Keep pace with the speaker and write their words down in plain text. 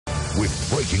with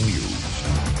breaking news.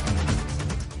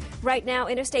 Right now,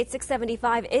 Interstate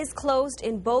 675 is closed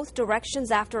in both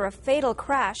directions after a fatal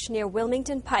crash near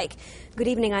Wilmington Pike. Good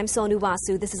evening, I'm Sonu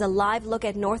Basu. This is a live look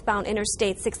at northbound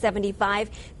Interstate 675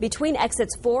 between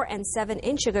exits 4 and 7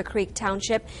 in Sugar Creek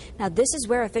Township. Now, this is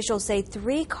where officials say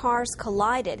 3 cars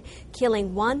collided,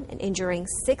 killing 1 and injuring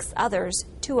 6 others,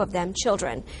 2 of them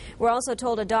children. We're also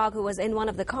told a dog who was in one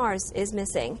of the cars is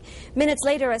missing. Minutes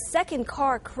later, a second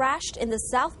car crashed in the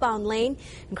southbound lane,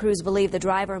 and crews believe the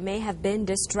driver may have been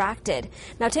distracted.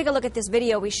 Now take a look at this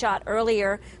video we shot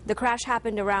earlier. The crash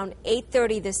happened around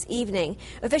 8:30 this evening.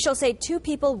 Officials say 2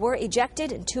 people were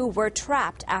ejected and 2 were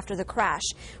trapped after the crash.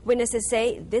 Witnesses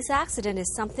say this accident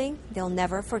is something they'll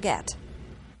never forget.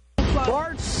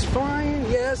 Parts fine,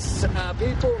 yes.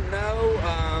 People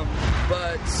know,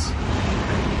 but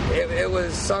it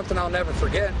was something I'll never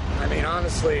forget. I mean,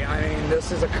 honestly,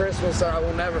 this is a Christmas that I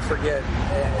will never forget.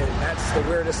 And that's the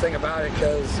weirdest thing about it,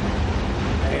 because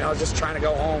I was just trying to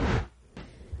go home.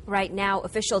 Right now,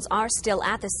 officials are still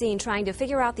at the scene trying to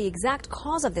figure out the exact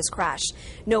cause of this crash.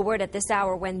 No word at this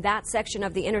hour when that section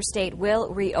of the interstate will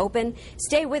reopen.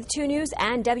 Stay with 2 News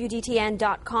and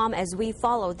WDTN.com as we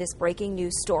follow this breaking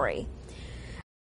news story.